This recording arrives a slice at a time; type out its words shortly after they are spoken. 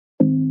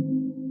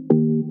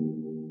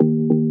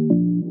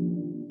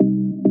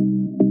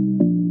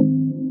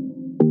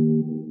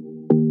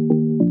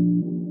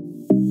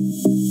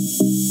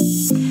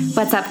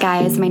What's up,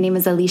 guys? My name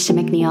is Alicia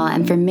McNeil,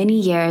 and for many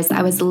years,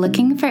 I was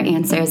looking for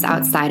answers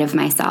outside of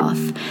myself.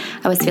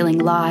 I was feeling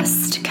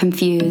lost,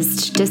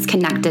 confused,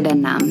 disconnected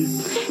and numb.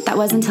 That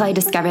wasn't until I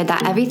discovered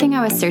that everything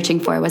I was searching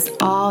for was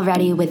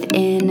already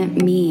within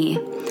me.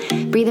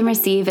 Breathe and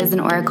Receive is an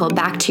oracle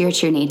back to your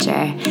true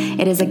nature.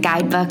 It is a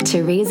guidebook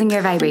to raising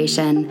your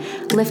vibration,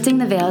 lifting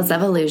the veils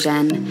of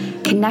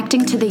illusion,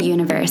 connecting to the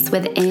universe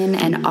within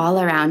and all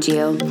around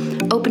you,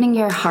 opening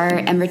your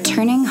heart and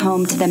returning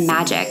home to the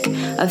magic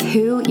of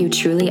who you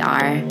truly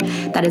are.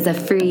 That is a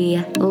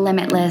free,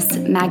 limitless,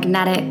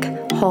 magnetic,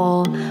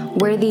 whole,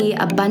 worthy,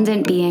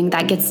 abundant being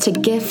that gets to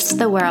gift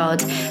the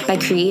world by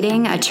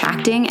creating,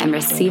 attracting, and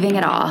receiving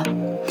it all.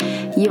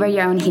 You are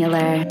your own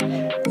healer.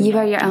 You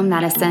are your own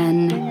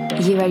medicine.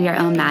 You are your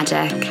own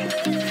magic.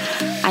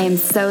 I am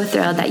so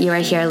thrilled that you are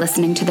here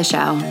listening to the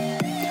show.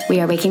 We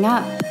are waking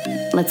up.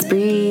 Let's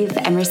breathe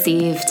and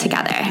receive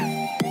together.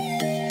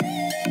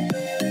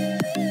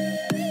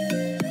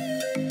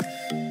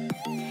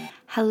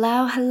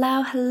 Hello,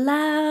 hello,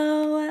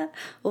 hello.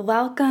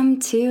 Welcome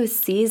to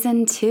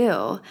season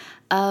 2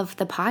 of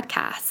the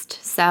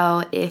podcast.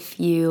 So if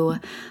you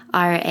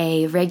are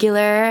a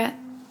regular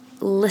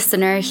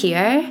listener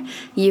here,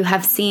 you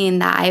have seen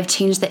that I have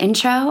changed the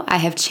intro. I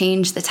have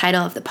changed the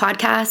title of the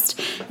podcast.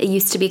 It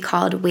used to be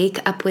called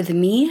Wake Up With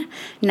Me.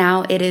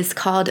 Now it is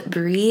called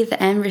Breathe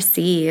and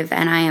Receive.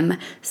 And I am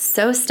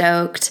so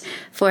stoked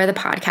for the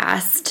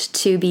podcast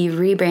to be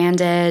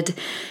rebranded.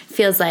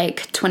 Feels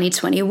like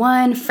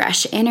 2021,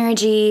 fresh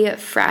energy,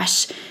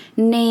 fresh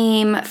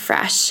name,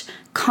 fresh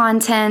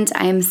content.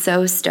 I am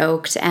so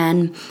stoked,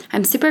 and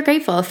I'm super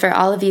grateful for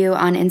all of you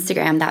on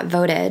Instagram that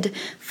voted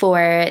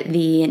for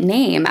the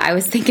name. I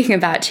was thinking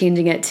about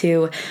changing it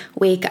to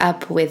Wake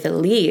Up With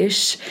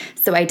Leash,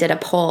 so I did a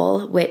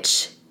poll,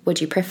 which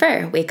would you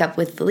prefer, Wake Up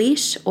With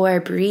Leash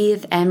or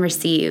Breathe and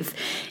Receive?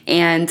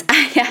 And I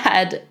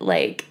had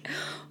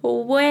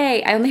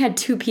I only had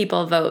 2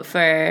 people vote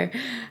for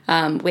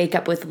Wake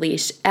Up With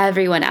Leash.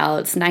 Everyone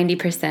else,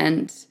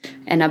 90%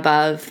 and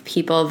above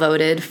people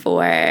voted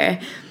for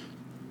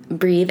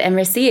Breathe and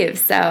Receive.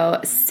 So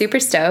super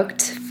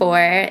stoked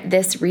for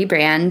this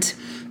rebrand,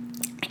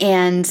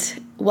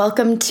 and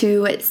welcome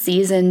to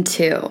season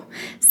 2.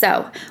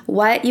 So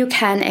what you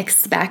can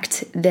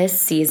expect this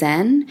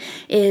season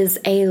is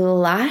a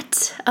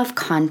lot of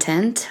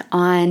content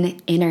on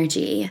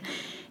energy,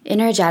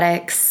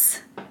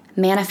 energetics,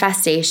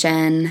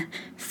 manifestation,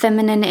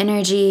 feminine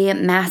energy,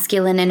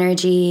 masculine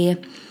energy,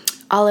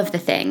 all of the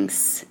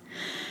things.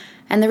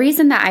 And the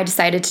reason that I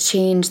decided to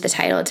change the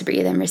title to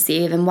Breathe and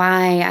Receive, and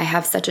why I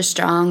have such a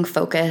strong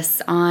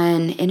focus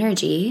on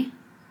energy,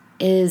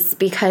 is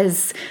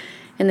because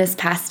in this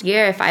past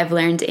year, if I've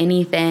learned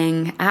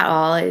anything at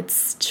all,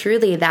 it's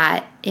truly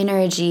that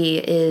energy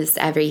is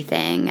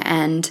everything.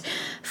 And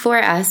for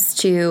us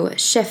to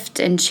shift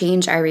and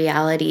change our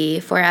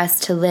reality, for us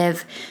to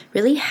live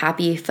really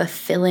happy,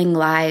 fulfilling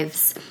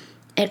lives,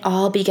 it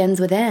all begins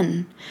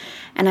within.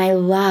 And I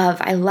love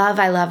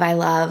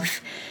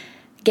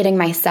getting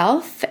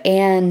myself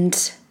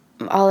and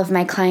all of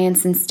my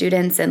clients and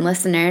students and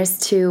listeners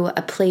to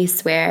a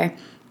place where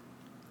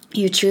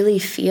you truly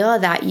feel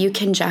that you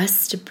can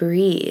just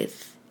breathe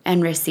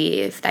and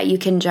receive, that you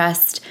can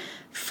just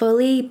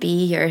fully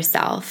be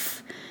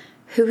yourself,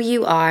 who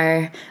you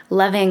are,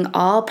 loving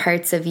all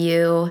parts of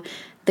you,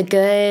 the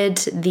good,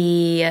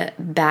 the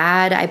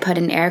bad, I put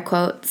in air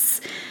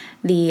quotes,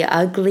 the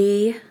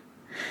ugly,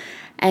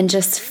 and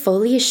just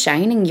fully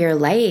shining your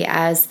light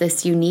as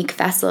this unique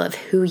vessel of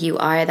who you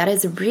are. That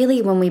is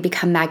really when we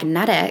become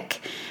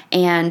magnetic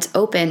and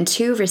open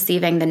to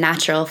receiving the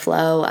natural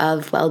flow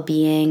of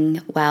well-being,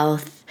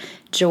 wealth,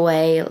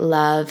 joy,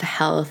 love,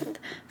 health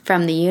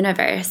from the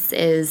universe,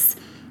 is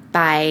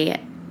by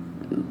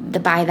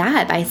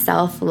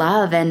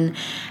self-love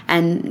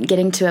and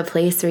getting to a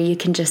place where you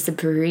can just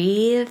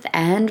breathe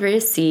and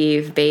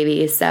receive,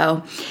 baby.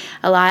 So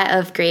a lot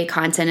of great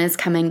content is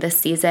coming this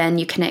season.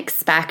 You can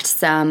expect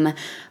some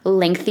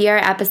lengthier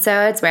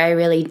episodes where I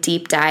really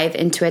deep dive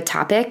into a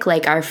topic,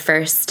 like our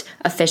first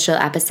official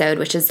episode,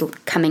 which is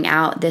coming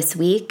out this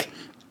week,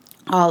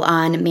 all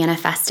on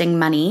manifesting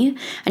money.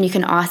 And you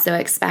can also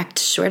expect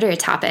shorter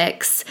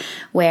topics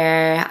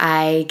where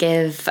I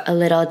give a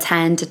little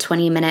 10 to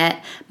 20 minute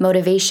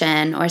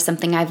motivation or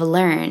something I've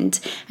learned.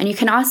 And you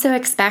can also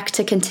expect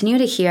to continue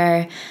to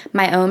hear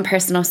my own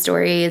personal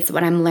stories,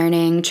 what I'm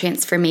learning,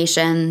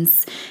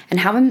 transformations, and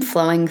how I'm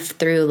flowing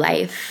through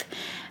life.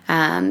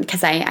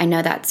 Because I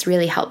know that's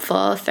really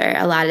helpful for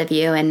a lot of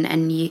you,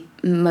 and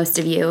most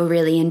of you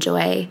really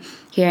enjoy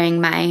hearing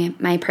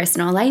my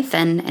personal life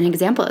and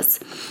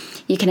examples.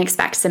 You can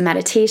expect some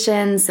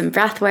meditation, some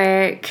breath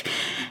work,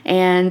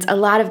 and a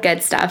lot of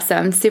good stuff. So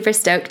I'm super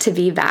stoked to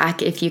be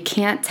back if you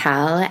can't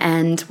tell.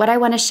 And what I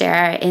want to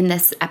share in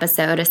this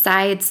episode,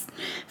 aside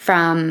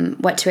from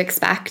what to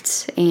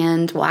expect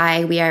and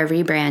why we are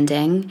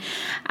rebranding,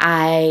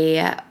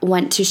 I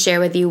want to share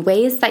with you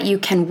ways that you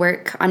can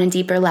work on a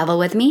deeper level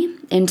with me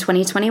in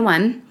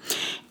 2021,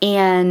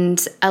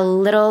 and a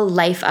little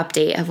life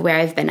update of where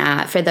I've been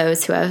at for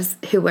those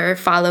who were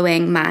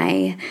following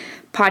my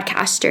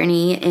podcast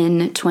journey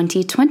in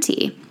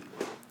 2020.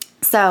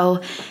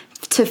 So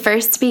to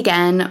first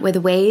begin with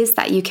ways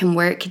that you can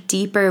work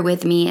deeper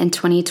with me in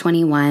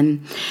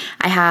 2021,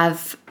 I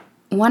have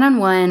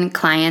one-on-one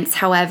clients.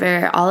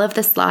 However, all of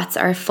the slots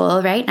are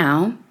full right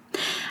now.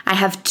 I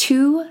have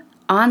 2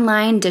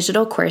 online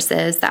digital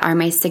courses that are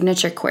my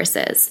signature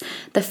courses.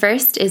 The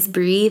first is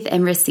Breathe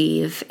and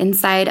Receive.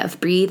 Inside of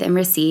Breathe and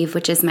Receive,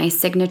 which is my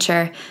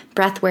signature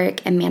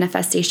breathwork and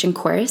manifestation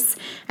course,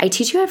 I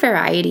teach you a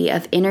variety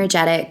of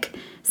energetic,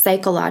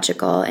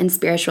 psychological, and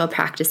spiritual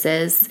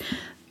practices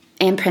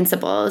and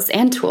principles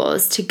and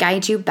tools to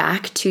guide you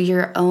back to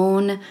your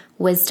own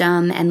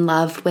wisdom and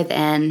love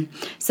within,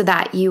 so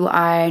that you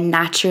are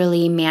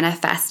naturally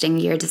manifesting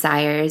your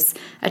desires,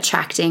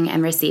 attracting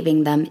and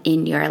receiving them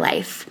in your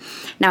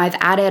life. Now, I've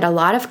added a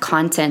lot of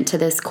content to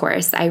this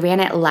course. I ran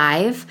it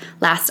live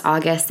last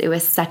August. It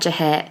was such a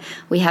hit.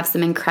 We have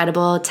some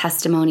incredible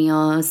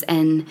testimonials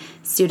and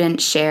student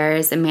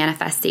shares and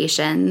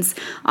manifestations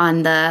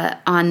on the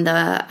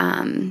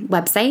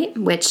website,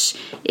 which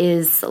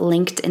is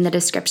linked in the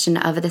description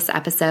of this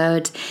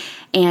episode.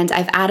 And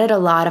I've added a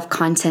lot of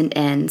content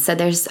in. So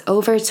there's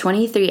over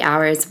 23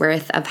 hours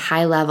worth of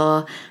high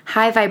level,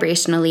 high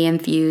vibrationally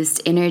infused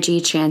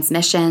energy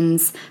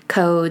transmissions,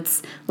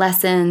 codes,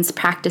 lessons,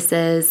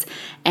 practices,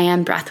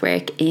 and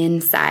breathwork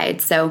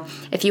inside. So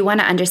if you want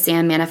to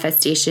understand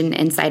manifestation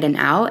inside and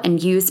out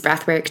and use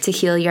breathwork to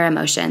heal your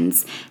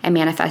emotions and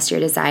manifest your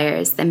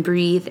desires, then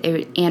Breathe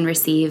and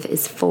Receive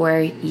is for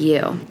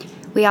you.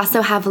 We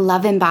also have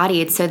Love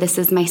Embodied. So this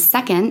is my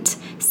second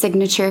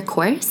signature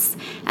course.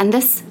 And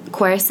this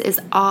course is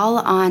all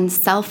on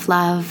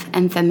self-love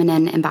and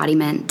feminine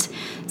embodiment.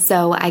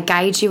 So I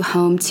guide you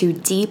home to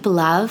deep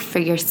love for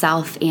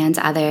yourself and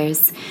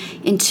others,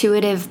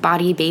 intuitive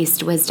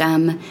body-based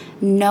wisdom,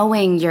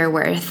 knowing your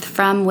worth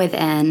from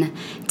within,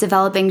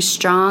 developing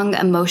strong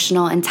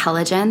emotional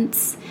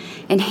intelligence,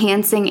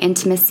 enhancing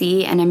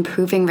intimacy and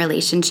improving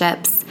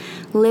relationships,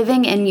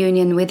 living in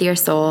union with your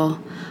soul,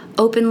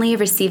 openly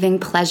receiving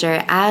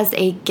pleasure as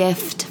a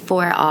gift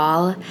for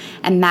all,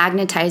 and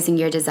magnetizing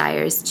your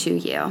desires to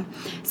you.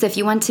 So if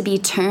you want to be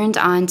turned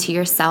on to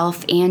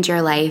yourself and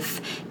your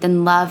life,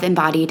 then Love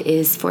Embodied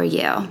is for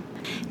you.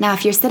 Now,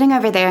 if you're sitting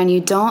over there and you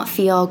don't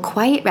feel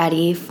quite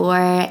ready for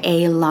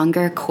a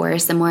longer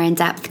course, a more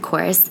in-depth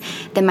course,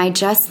 then my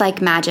Just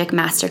Like Magic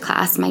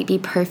Masterclass might be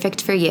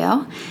perfect for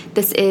you.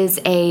 This is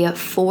a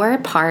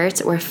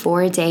 4-part or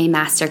 4-day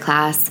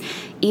masterclass.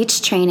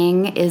 Each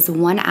training is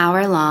 1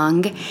 hour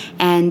long,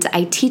 and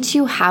I teach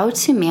you how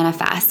to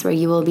manifest, where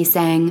you will be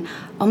saying,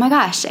 oh my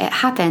gosh, it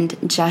happened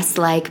just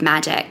like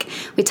magic.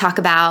 We talk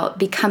about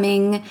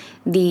becoming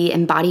the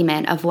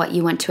embodiment of what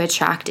you want to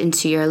attract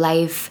into your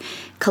life,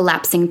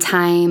 collapsing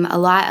time, a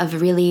lot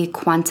of really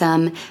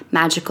quantum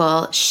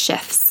magical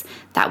shifts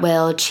that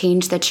will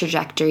change the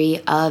trajectory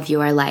of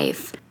your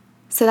life.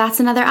 So that's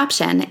another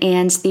option.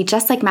 And the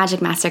Just Like Magic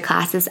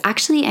Masterclass is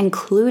actually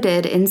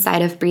included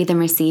inside of Breathe and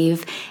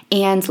Receive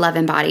and Love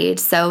Embodied.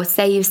 So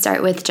say you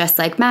start with Just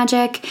Like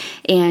Magic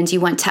and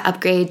you want to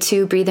upgrade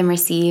to Breathe and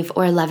Receive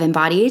or Love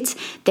Embodied,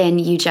 then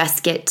you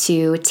just get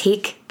to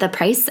take the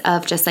price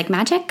of Just Like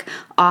Magic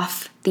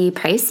off the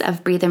price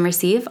of Breathe and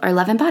Receive or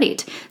Love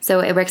Embodied. So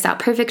it works out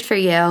perfect for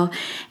you,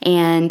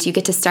 and you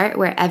get to start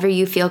wherever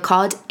you feel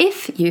called,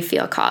 if you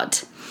feel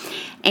called.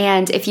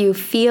 And if you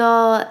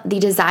feel the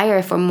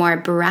desire for more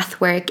breath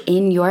work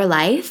in your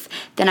life,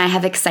 then I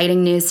have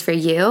exciting news for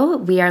you.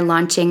 We are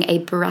launching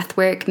a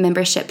breathwork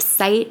membership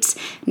site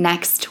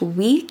next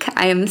week.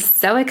 I am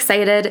so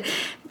excited.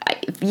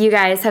 You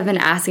guys have been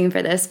asking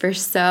for this for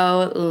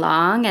so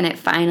long, and it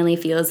finally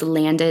feels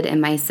landed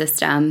in my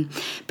system.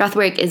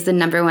 Breathwork is the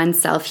 #1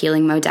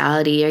 self-healing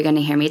modality. You're going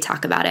to hear me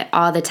talk about it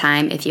all the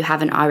time if you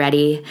haven't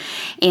already.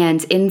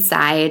 And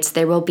inside,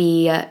 there will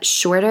be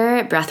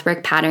shorter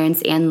breathwork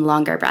patterns and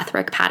longer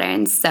breathwork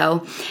patterns.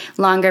 So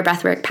longer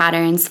breathwork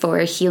patterns for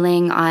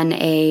healing on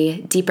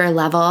a deeper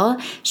level,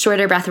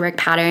 shorter breathwork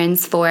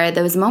patterns for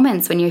those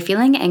moments when you're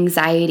feeling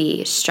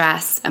anxiety,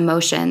 stress,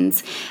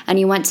 emotions, and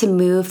you want to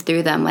move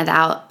through them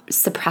without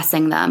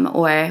suppressing them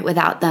or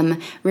without them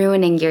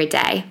ruining your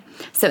day.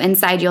 So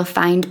inside you'll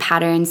find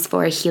patterns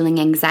for healing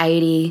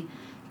anxiety,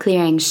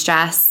 clearing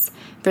stress,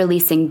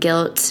 releasing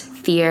guilt,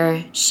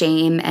 fear,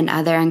 shame, and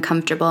other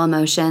uncomfortable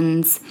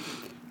emotions,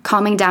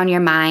 calming down your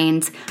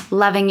mind,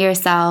 loving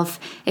yourself,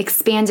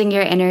 expanding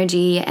your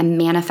energy, and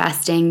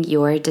manifesting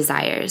your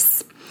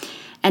desires.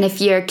 And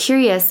if you're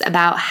curious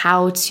about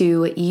how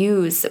to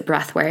use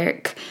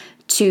breathwork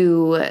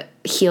to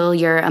heal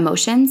your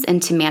emotions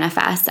and to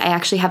manifest. I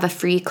actually have a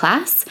free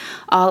class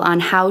all on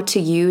how to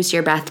use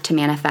your breath to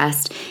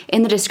manifest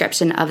in the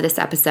description of this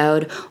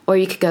episode, or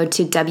you could go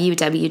to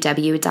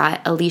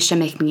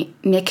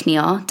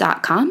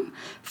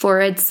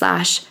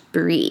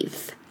www.aliciamcneil.com/breathe.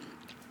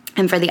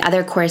 And for the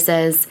other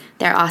courses,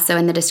 they're also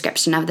in the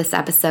description of this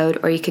episode,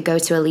 or you could go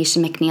to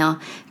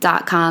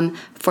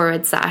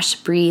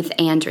aliciamcneil.com/breathe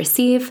and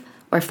receive,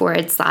 or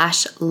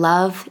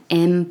 /love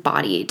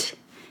embodied.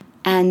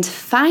 And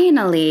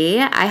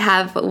finally, I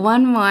have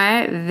one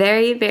more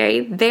very, very,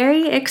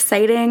 very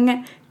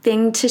exciting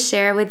thing to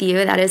share with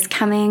you that is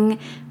coming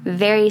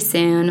very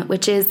soon,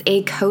 which is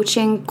a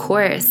coaching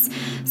course.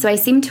 So I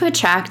seem to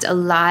attract a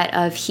lot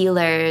of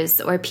healers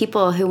or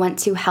people who want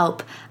to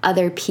help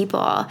other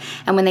people.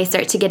 And when they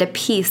start to get a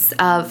piece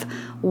of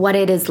what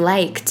it is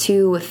like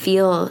to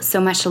feel so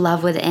much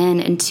love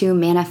within and to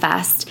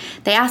manifest,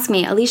 they ask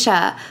me,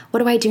 Alicia, what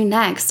do I do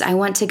next? I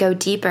want to go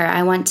deeper.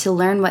 I want to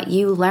learn what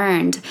you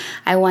learned.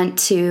 I want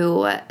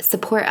to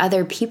support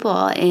other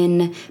people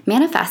in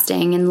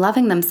manifesting and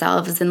loving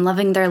themselves and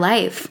loving their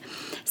life.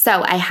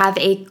 So I have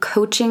a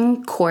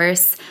coaching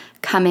course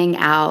coming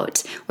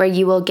out where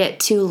you will get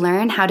to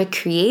learn how to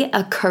create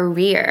a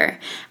career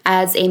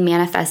as a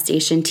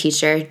manifestation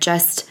teacher,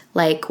 just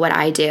like what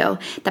I do,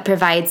 that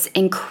provides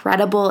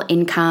incredible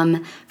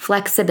income,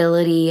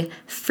 flexibility,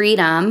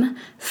 freedom,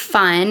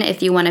 fun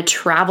if you want to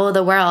travel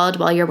the world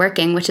while you're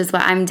working, which is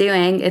what I'm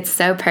doing. It's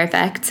so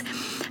perfect.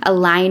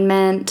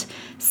 Alignment,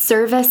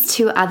 service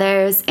to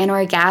others, and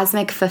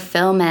orgasmic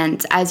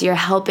fulfillment as you're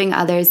helping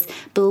others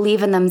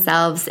believe in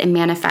themselves and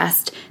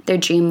manifest their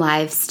dream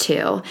lives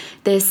too.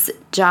 This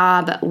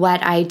job,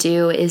 what I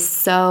do, is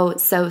so,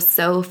 so,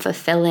 so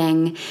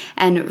fulfilling,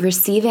 and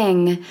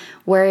receiving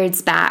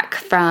words back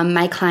from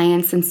my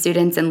clients and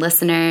students and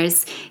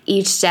listeners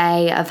each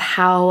day of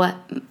how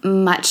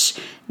much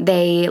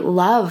they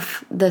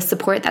love the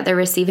support that they're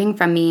receiving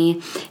from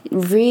me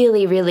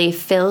really, really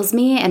fills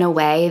me in a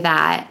way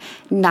that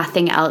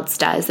nothing else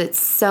does. It's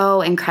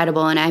so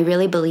incredible, and I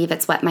really believe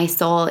it's what my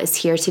soul is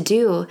here to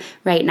do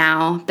right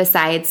now,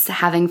 besides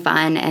having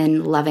fun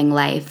and loving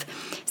life.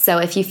 So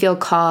if you feel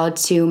called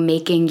to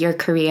making your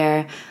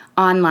career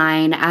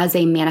online as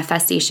a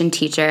manifestation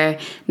teacher,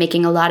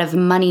 making a lot of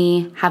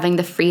money, having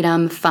the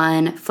freedom,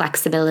 fun,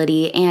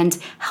 flexibility, and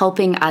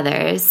helping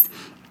others,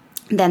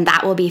 then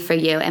that will be for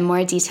you. And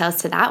more details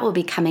to that will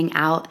be coming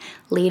out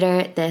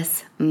later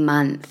this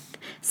month.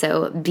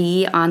 So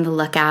be on the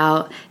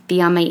lookout,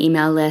 be on my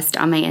email list,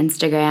 on my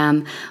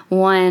Instagram,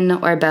 one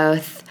or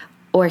both,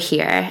 or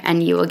here,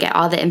 and you will get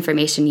all the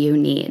information you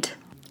need.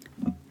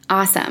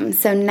 Awesome.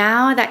 So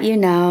now that you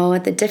know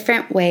the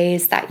different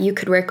ways that you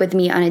could work with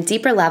me on a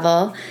deeper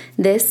level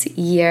this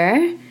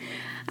year,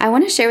 I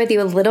want to share with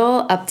you a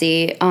little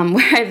update on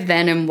where I've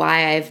been and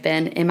why I've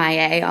been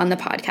MIA on the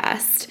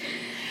podcast.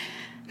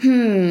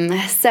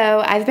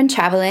 So I've been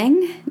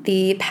traveling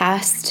the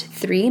past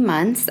 3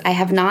 months. I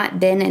have not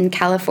been in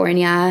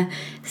California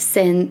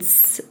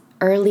since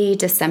early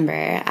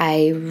December.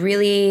 I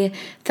really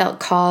felt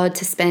called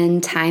to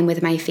spend time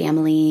with my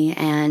family,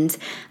 and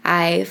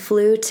I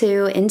flew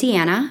to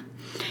Indiana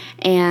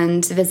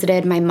and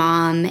visited my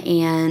mom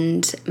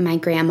and my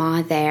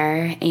grandma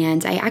there,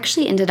 and I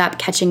actually ended up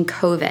catching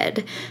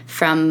COVID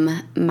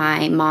from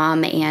my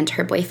mom and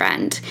her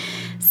boyfriend.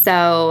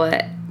 So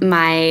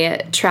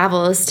my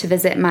travels to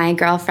visit my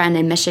girlfriend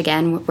in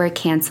Michigan were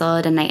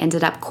canceled, and I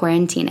ended up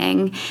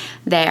quarantining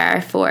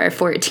there for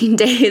 14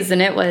 days,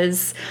 and it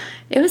was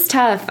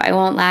tough, I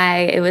won't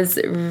lie. It was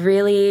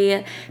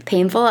really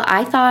painful.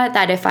 I thought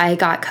that if I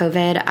got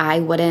COVID, I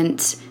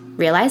wouldn't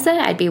realize it.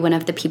 I'd be one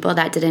of the people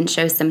that didn't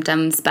show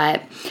symptoms,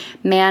 but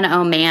man,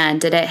 oh man,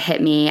 did it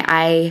hit me.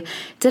 I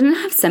didn't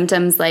have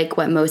symptoms like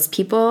what most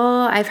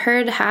people I've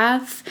heard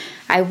have.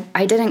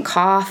 I didn't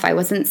cough. I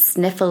wasn't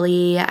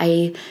sniffly.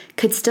 I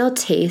could still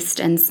taste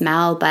and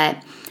smell,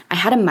 but I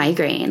had a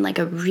migraine, like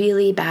a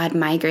really bad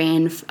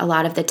migraine a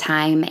lot of the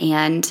time,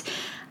 and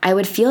I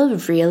would feel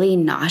really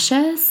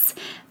nauseous,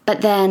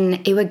 but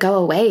then it would go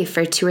away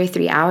for 2 or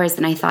 3 hours,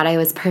 and I thought I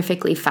was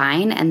perfectly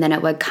fine, and then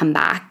it would come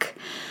back.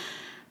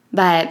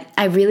 But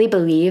I really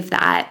believe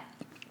that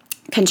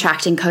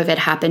contracting COVID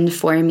happened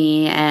for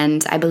me,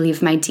 and I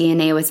believe my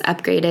DNA was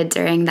upgraded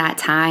during that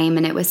time,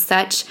 and it was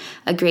such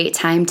a great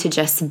time to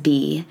just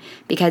be,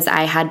 because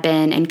I had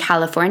been in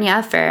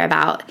California for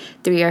about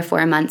 3 or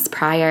 4 months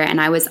prior, and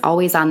I was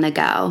always on the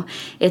go.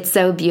 It's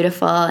so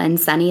beautiful and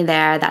sunny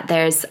there that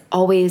there's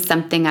always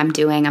something I'm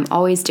doing. I'm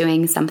always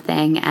doing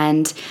something,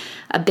 and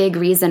a big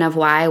reason of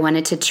why I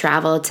wanted to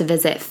travel to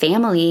visit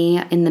family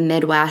in the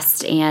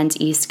Midwest and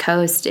East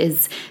Coast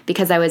is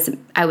because I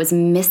was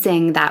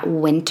missing that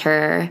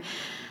winter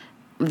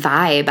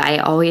vibe. I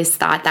always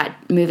thought that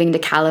moving to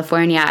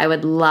California, I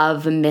would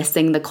love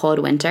missing the cold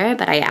winter,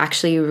 but I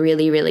actually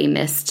really, really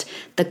missed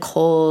the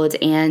cold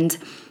and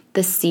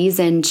the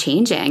season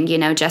changing,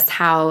 just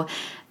how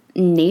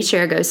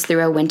nature goes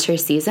through a winter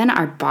season,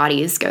 our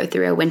bodies go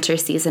through a winter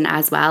season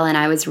as well. And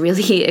I was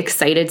really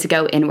excited to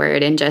go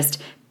inward and just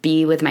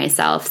be with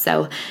myself.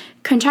 So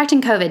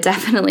contracting COVID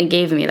definitely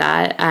gave me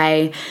that.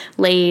 I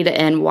laid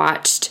and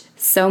watched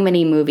so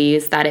many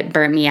movies that it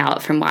burnt me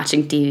out from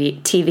watching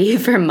TV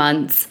for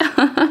months.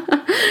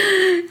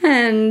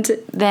 And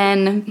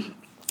then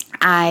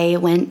I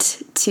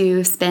went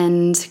to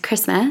spend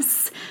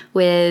Christmas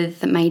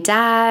with my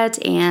dad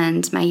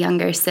and my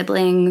younger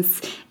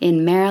siblings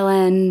in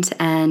Maryland,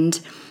 and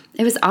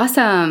it was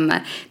awesome.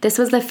 This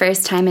was the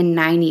first time in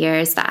 9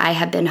 years that I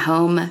had been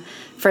home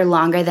for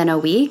longer than a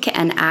week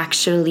and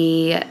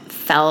actually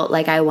felt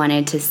like I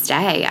wanted to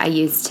stay. I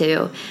used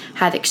to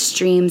have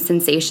extreme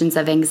sensations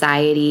of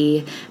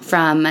anxiety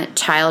from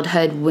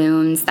childhood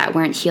wounds that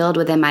weren't healed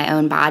within my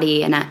own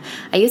body. And I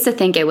used to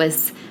think it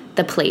was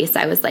the place.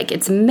 I was like,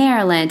 it's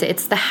Maryland,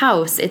 it's the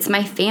house, it's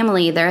my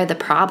family, they're the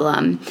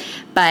problem.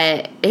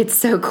 But it's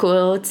so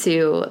cool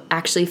to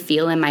actually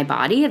feel in my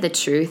body the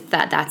truth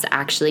that that's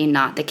actually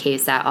not the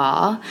case at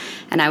all.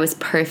 And I was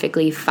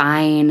perfectly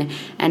fine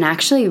and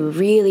actually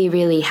really,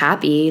 really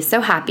happy.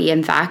 So happy,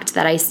 in fact,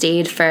 that I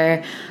stayed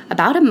for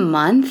about a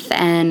month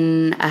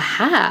and a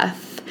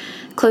half,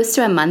 close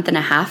to a month and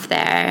a half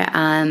there.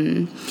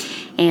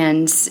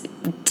 And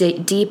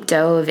deep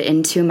dove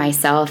into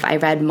myself. I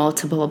read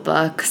multiple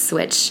books,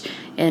 which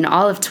in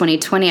all of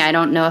 2020, I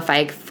don't know if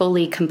I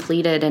fully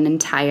completed an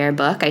entire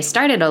book. I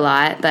started a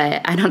lot,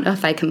 but I don't know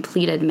if I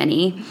completed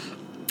many.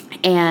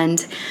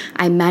 And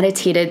I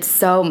meditated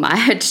so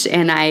much,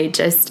 and I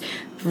just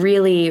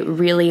really,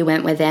 really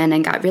went within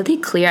and got really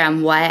clear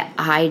on what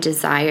I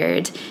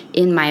desired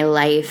in my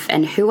life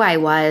and who I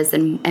was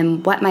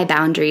and what my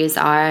boundaries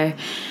are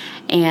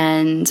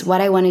and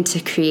what I wanted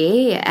to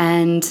create.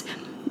 And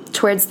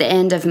towards the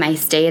end of my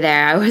stay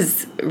there, I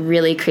was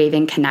really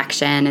craving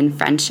connection and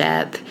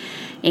friendship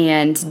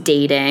and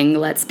dating,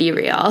 let's be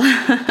real.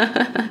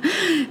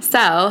 So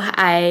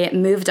I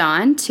moved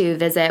on to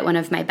visit one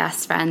of my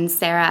best friends,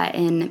 Sarah,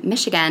 in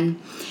Michigan.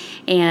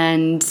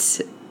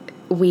 And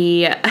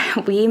we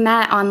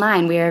met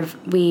online.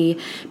 We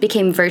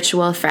became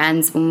virtual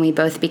friends when we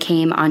both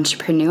became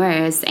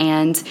entrepreneurs,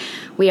 and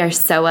we are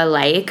so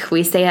alike.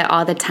 We say it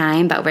all the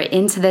time, but we're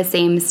into the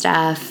same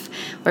stuff.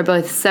 We're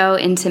both so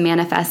into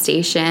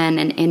manifestation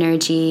and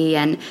energy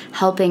and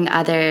helping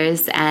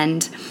others,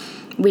 and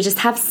we just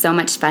have so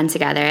much fun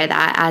together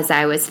that as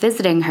I was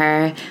visiting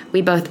her,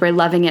 we both were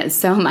loving it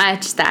so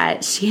much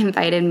that she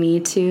invited me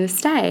to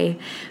stay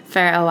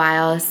for a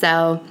while.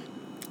 So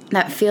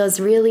that feels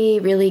really,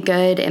 really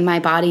good in my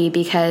body,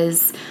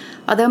 because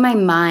although my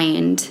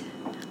mind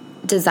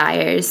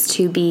desires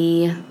to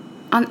be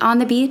on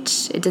the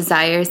beach, it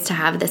desires to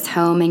have this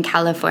home in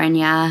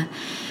California,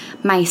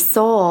 my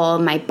soul,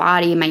 my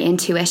body, my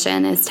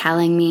intuition is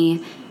telling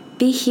me,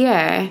 be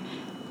here,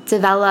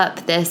 develop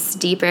this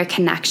deeper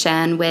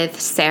connection with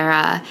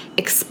Sarah,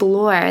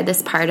 explore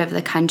this part of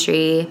the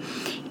country,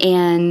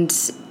 and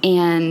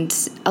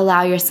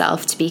allow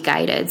yourself to be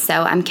guided.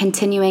 So I'm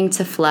continuing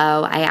to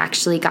flow. I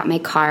actually got my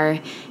car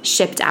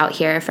shipped out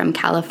here from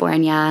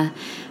California.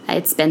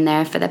 It's been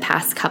there for the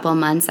past couple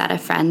months at a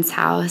friend's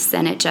house,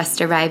 and it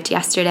just arrived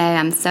yesterday.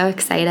 I'm so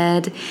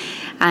excited.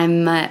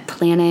 I'm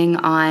planning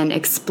on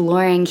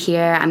exploring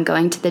here. I'm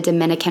going to the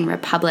Dominican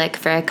Republic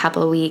for a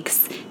couple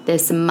weeks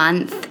this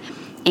month,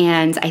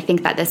 and I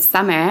think that this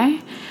summer,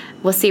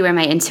 we'll see where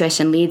my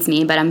intuition leads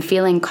me, but I'm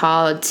feeling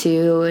called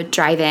to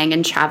driving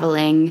and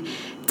traveling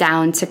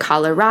down to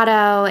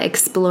Colorado,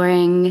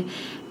 exploring,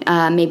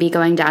 maybe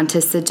going down to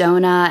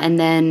Sedona and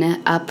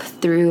then up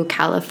through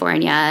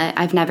California.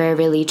 I've never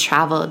really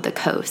traveled the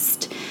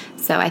coast,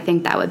 so I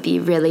think that would be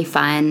really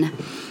fun.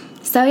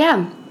 So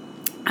yeah,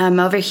 I'm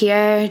over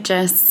here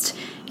just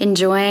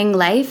enjoying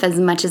life as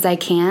much as I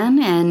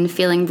can and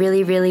feeling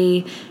really,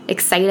 really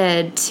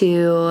excited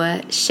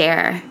to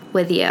share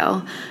with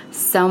you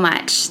so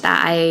much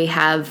that I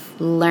have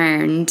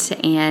learned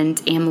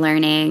and am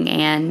learning.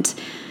 And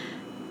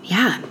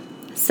yeah,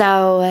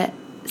 so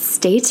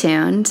stay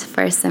tuned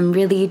for some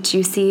really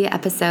juicy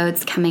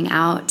episodes coming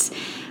out.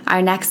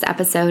 Our next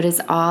episode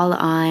is all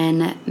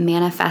on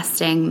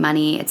manifesting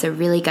money. It's a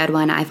really good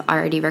one. I've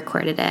already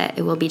recorded it.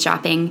 It will be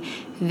dropping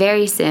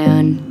very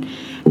soon.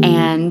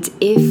 And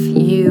if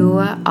you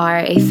are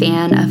a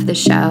fan of the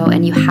show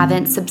and you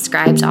haven't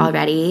subscribed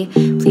already,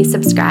 please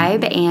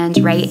subscribe and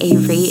write a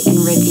rate and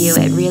review.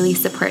 It really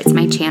supports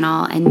my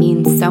channel and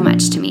means so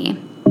much to me.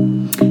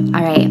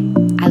 All right.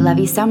 I love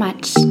you so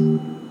much.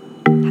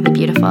 Have a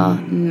beautiful,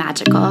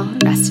 magical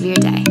rest of your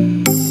day.